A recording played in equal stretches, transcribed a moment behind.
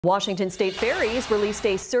Washington State Ferries released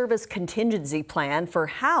a service contingency plan for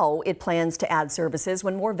how it plans to add services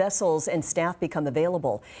when more vessels and staff become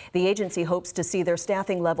available. The agency hopes to see their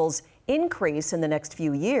staffing levels increase in the next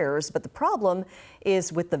few years, but the problem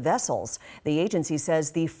is with the vessels. The agency says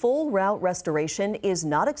the full route restoration is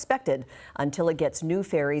not expected until it gets new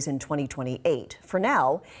ferries in 2028. For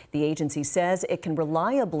now, the agency says it can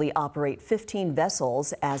reliably operate 15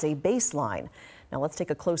 vessels as a baseline. Now let's take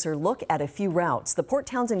a closer look at a few routes. The Port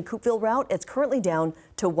Townsend-Coupeville route, it's currently down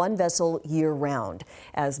to one vessel year-round.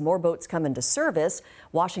 As more boats come into service,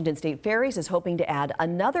 Washington State Ferries is hoping to add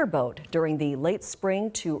another boat during the late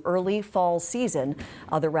spring to early fall season.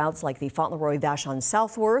 Other routes like the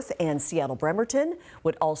Fauntleroy-Vashon-Southworth and Seattle-Bremerton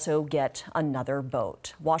would also get another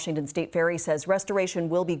boat. Washington State Ferry says restoration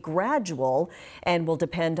will be gradual and will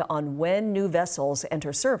depend on when new vessels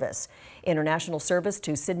enter service. International service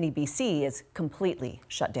to Sydney, BC is completely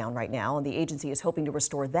shut down right now, and the agency is hoping to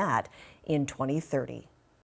restore that in 2030.